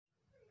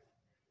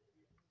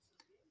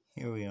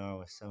Here we are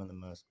with some of the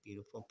most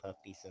beautiful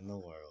puppies in the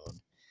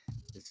world.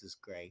 This is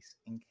Grace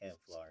and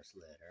Kevlar's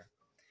litter.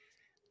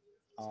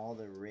 All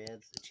the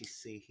reds that you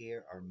see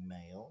here are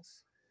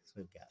males. So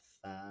we've got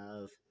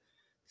 5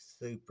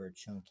 super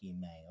chunky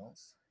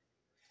males.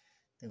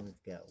 Then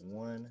we've got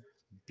one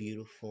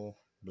beautiful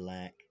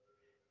black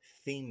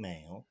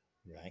female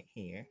right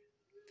here.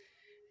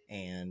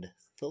 And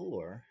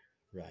Thor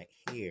right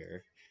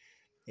here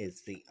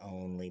is the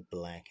only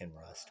black and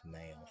rust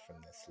male from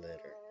this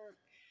litter.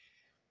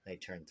 They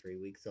turned 3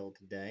 weeks old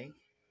today,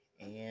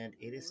 and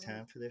it is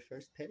time for their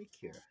first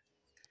pedicure.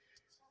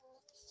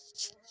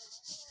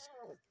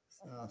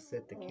 So I'll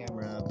set the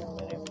camera up and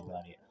let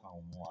everybody at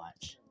home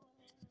watch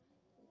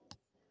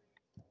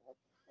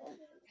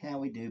how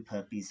we do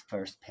Puppy's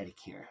first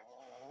pedicure.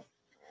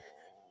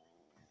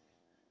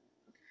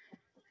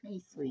 Hey,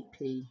 sweet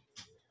pea.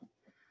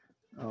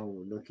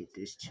 Oh, look at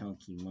this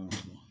chunky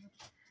monkey.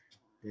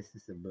 This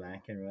is a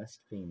black and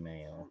rust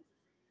female,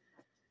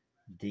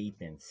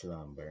 deep in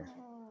slumber.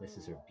 This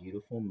is her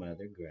beautiful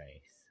mother,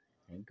 Grace.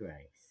 Hey,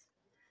 Grace.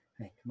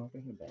 Hey, come over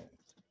here, baby.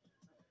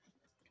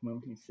 Come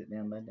over here and sit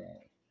down by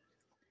Daddy.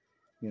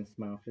 You gonna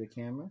smile for the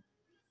camera?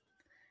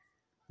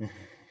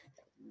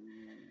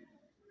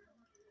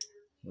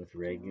 With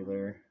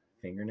regular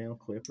fingernail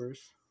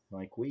clippers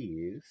like we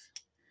use,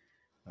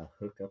 a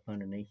hook up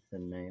underneath the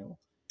nail,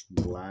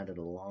 glide it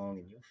along,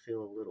 and you'll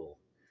feel a little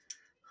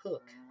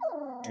hook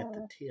at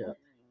the tip,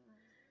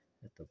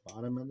 at the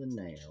bottom of the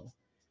nail.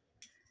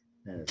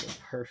 That is a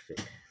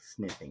perfect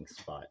snipping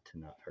spot to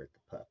not hurt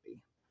the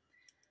puppy.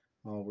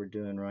 All we're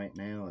doing right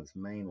now is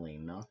mainly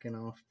knocking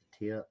off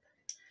the tip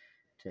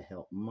to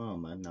help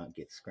Mama not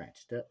get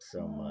scratched up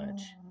so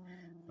much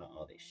by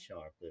all these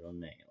sharp little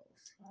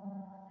nails.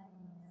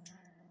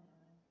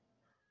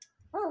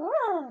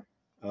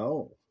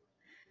 Oh,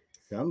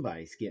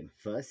 somebody's getting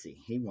fussy.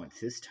 He wants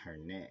his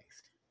turn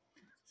next.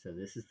 So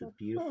this is the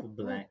beautiful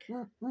black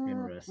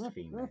and rust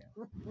female.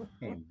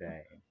 Hey,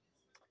 babe.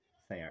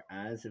 Say, our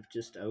eyes have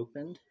just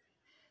opened,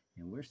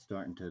 and we're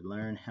starting to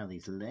learn how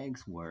these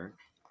legs work,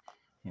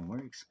 and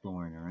we're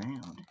exploring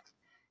around.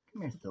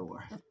 Come here,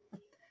 Thor.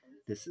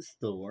 This is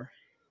Thor.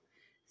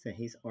 So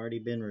he's already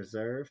been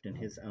reserved, and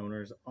his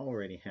owners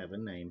already have a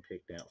name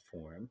picked out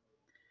for him.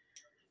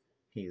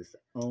 He is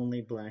the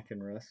only black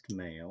and rust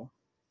male,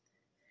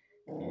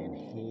 and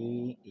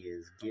he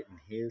is getting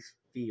his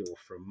feel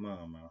from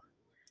Mama.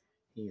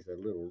 He's a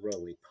little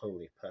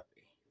roly-poly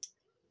puppy.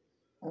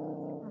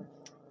 Good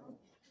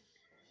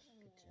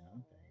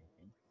job,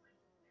 baby.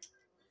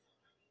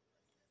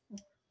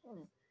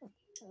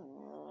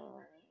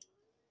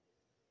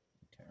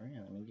 Turn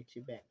around. Let me get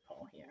your back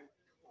paw here.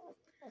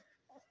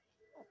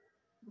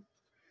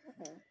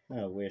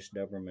 I wish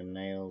Doberman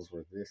nails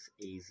were this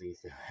easy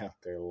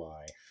throughout their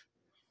life.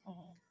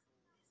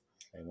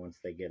 And once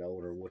they get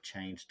older, we'll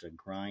change to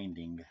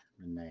grinding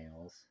the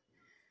nails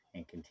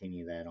and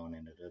continue that on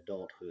into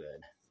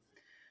adulthood.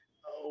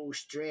 Oh,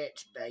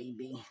 stretch,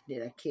 baby.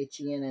 Did I catch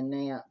you in a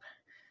nap?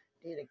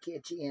 Did I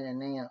catch you in a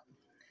nap?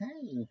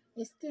 Hey,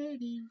 it's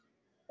Daddy.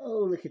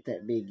 Oh, look at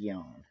that big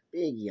yawn.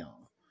 Big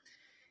yawn.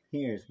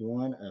 Here's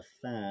one of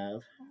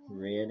 5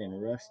 red and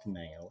rust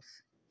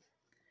males.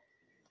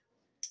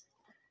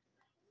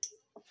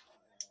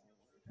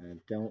 I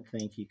don't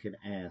think you could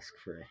ask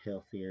for a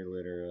healthier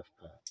litter of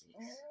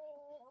puppies.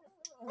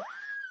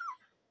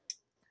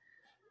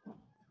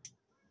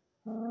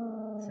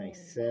 Say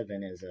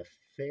 7 is a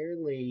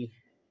fairly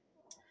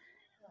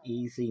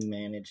easy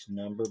managed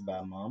number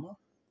by Mama.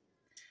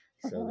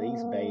 So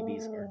these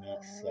babies are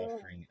not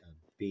suffering a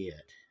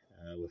bit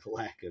with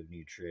lack of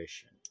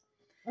nutrition.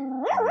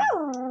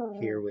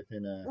 Here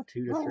within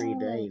 2 to 3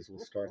 days, we'll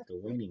start the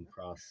weaning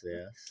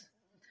process.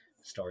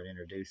 Start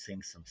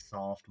introducing some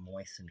soft,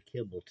 moistened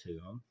kibble to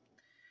them.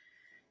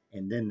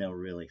 And then they'll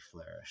really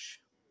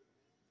flourish.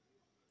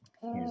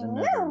 Here's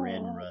another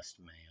red and rust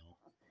male.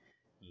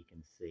 You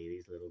can see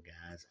these little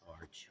guys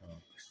are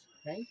chunks.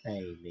 Hey,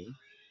 baby.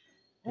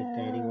 Did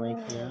Daddy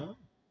wake you up?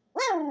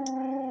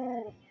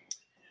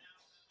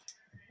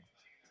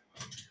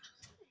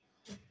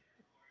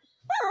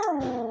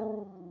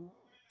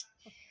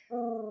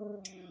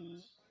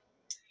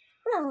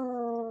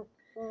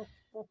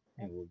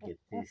 And we'll get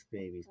these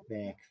babies'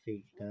 back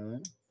feet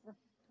done.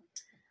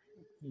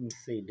 You can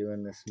see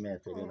doing this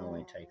method, it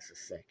only takes a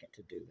second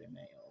to do their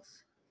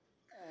nails.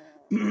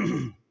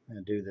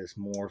 I do this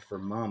more for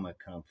Mama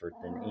comfort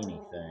than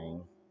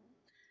anything.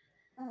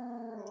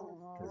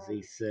 Because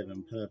these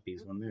 7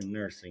 puppies, when they're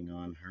nursing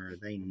on her,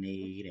 they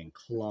knead and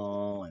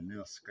claw and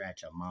they'll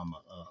scratch a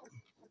Mama up.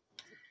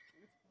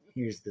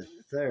 Here's the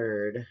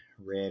 3rd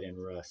red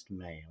and rust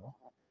male.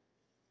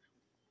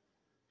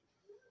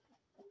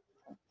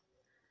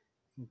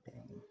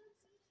 Bang.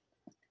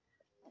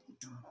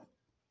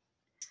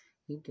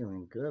 You're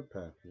doing good,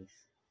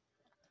 puppies.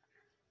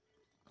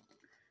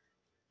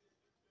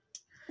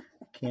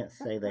 Can't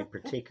say they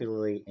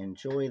particularly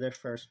enjoy their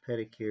first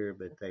pedicure,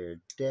 but they are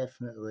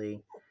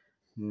definitely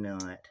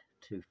not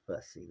too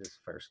fussy this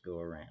first go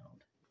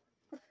around.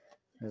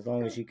 As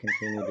long as you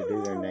continue to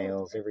do their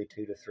nails every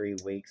 2 to 3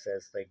 weeks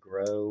as they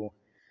grow,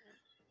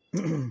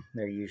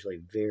 they're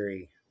usually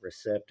very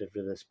receptive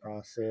to this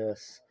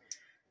process,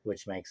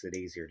 which makes it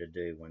easier to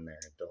do when they're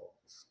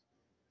adults.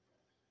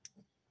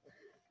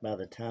 By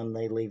the time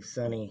they leave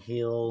Sunny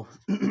Hill,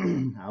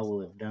 I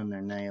will have done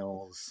their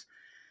nails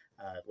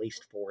at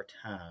least 4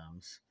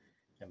 times.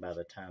 And by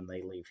the time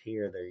they leave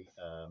here, they're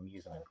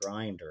using a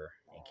grinder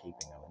and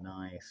keeping them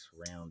nice,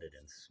 rounded,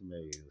 and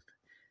smooth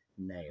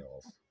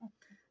nails,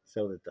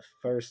 so that the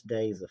first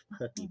days of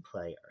puppy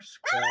play are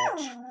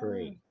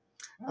scratch-free.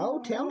 Oh,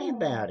 tell me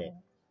about it.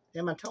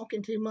 Am I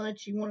talking too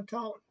much? You want to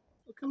talk?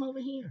 Well, come over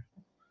here.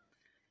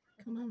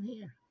 Come over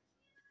here.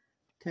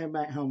 Tell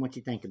everybody at home what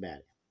you think about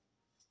it.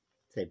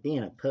 Say,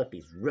 being a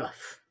puppy's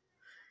rough,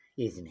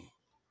 isn't it?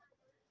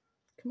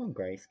 Come on,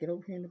 Grace. Get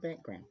over here in the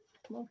background.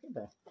 Come over here,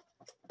 bud.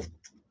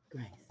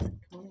 Grace,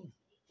 come on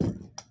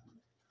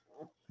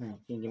in.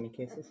 Can you give me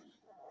kisses?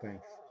 Grace.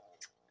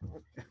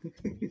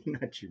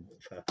 Not your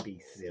puppy,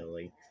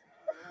 silly.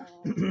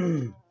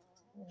 Hang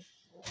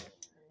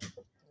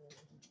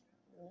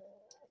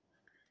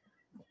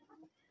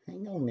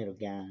on, little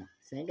guy.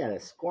 See, I got a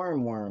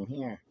squirm worm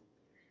here.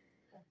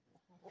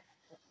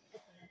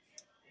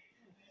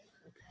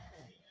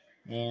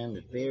 And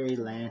the very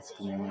last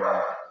one.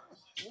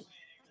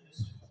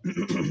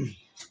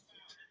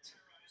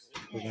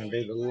 We're going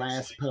to do the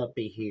last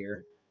puppy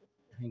here.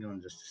 Hang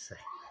on just a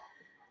second.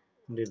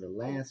 I'm going to do the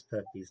last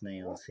puppy's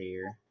nails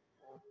here.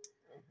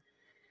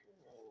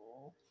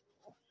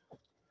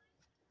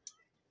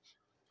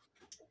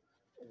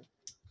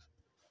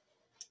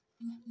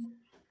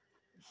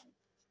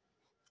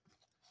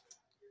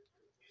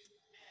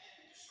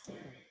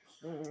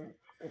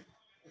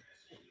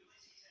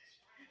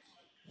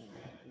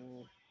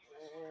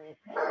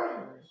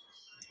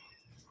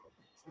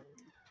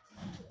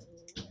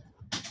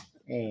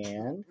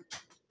 And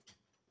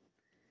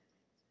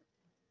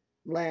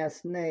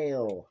last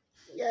nail.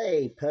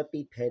 Yay,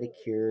 puppy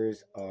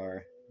pedicures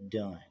are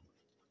done.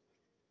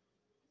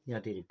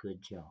 Y'all did a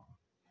good job.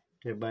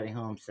 To everybody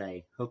home,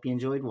 say, hope you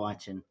enjoyed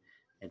watching.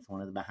 It's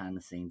one of the behind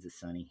the scenes of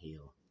Sunny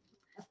Hill.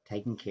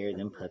 Taking care of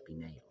them puppy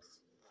nails.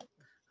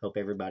 Hope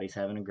everybody's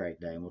having a great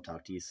day, and we'll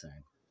talk to you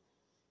soon.